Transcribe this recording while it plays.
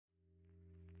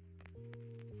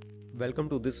Welcome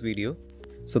to this video.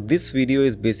 So this video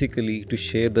is basically to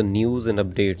share the news and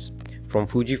updates from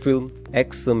Fujifilm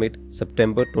X-Summit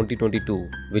September 2022,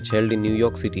 which held in New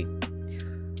York City.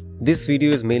 This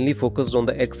video is mainly focused on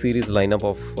the X series lineup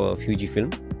of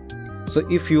Fujifilm. So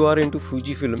if you are into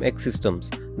Fujifilm X systems,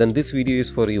 then this video is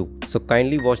for you. So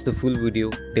kindly watch the full video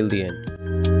till the end.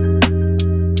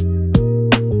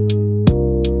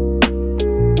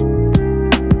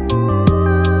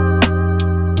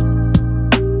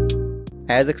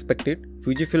 As expected,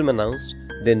 Fujifilm announced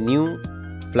their new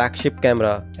flagship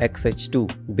camera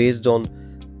X-H2 based on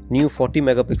new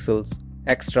 40MP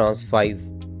X-Trans 5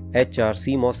 HR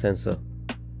CMOS sensor.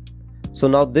 So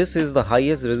now this is the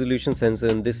highest resolution sensor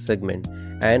in this segment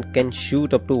and can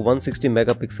shoot up to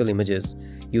 160MP images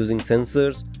using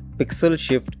sensors pixel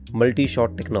shift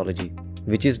multi-shot technology,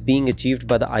 which is being achieved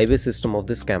by the IBIS system of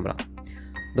this camera.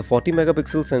 The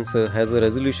 40MP sensor has a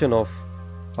resolution of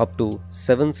up to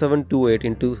 7728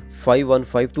 into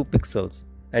 5152 pixels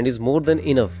and is more than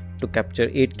enough to capture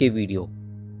 8K video.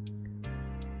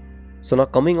 So now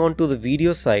coming on to the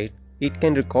video side, it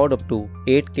can record up to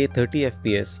 8K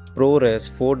 30fps ProRes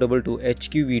 422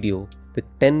 HQ video with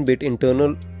 10-bit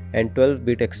internal and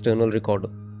 12-bit external recorder.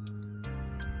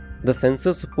 The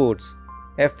sensor supports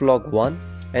f-log1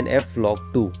 and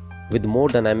f-log2 with more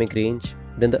dynamic range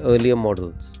than the earlier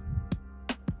models.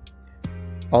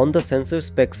 On the sensor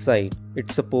specs side, it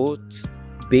supports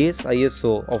base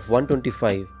ISO of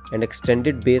 125 and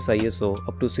extended base ISO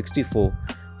up to 64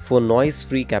 for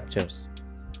noise-free captures.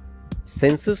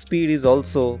 Sensor speed is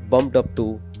also bumped up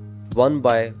to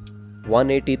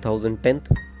 1/180,010th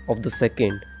of the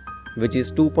second, which is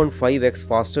 2.5x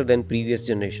faster than previous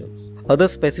generations. Other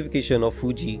specifications of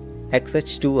Fuji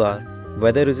X-H2 are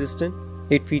weather resistant.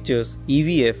 It features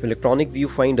EVF electronic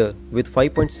viewfinder with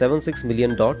 5.76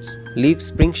 million dots, leaf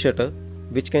spring shutter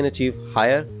which can achieve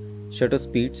higher shutter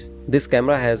speeds. This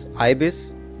camera has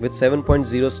IBIS with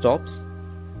 7.0 stops,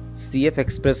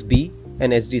 CFexpress B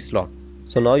and SD slot.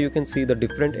 So now you can see the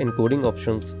different encoding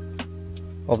options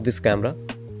of this camera.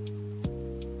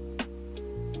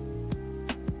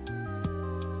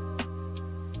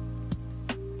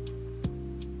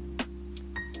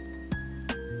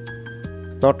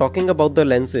 Now talking about the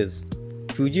lenses,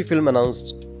 Fujifilm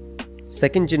announced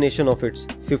second generation of its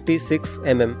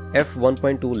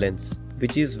 56mmF1.2 lens,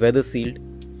 which is weather sealed.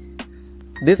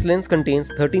 This lens contains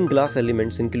 13 glass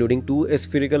elements including 2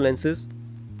 aspherical lenses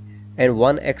and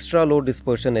 1 extra low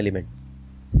dispersion element.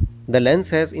 The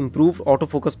lens has improved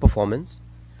autofocus performance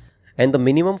and the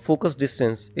minimum focus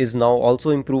distance is now also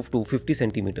improved to 50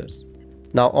 cm.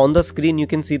 Now on the screen you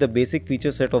can see the basic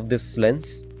feature set of this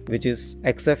lens, which is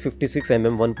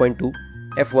XF56mm1.2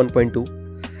 f1.2,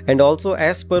 and also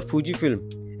as per Fujifilm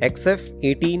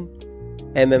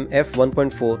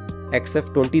XF18mmF1.4,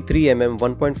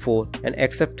 XF23mm1.4 and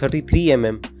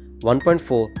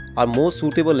XF33mm1.4 are more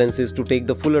suitable lenses to take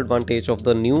the full advantage of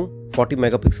the new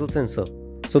 40MP sensor.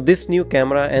 So this new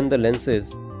camera and the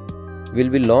lenses will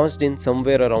be launched in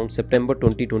somewhere around September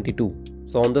 2022.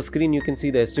 So on the screen you can see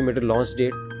the estimated launch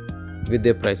date with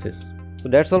their prices. So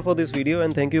that's all for this video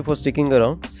and thank you for sticking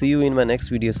around. See you in my next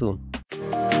video soon.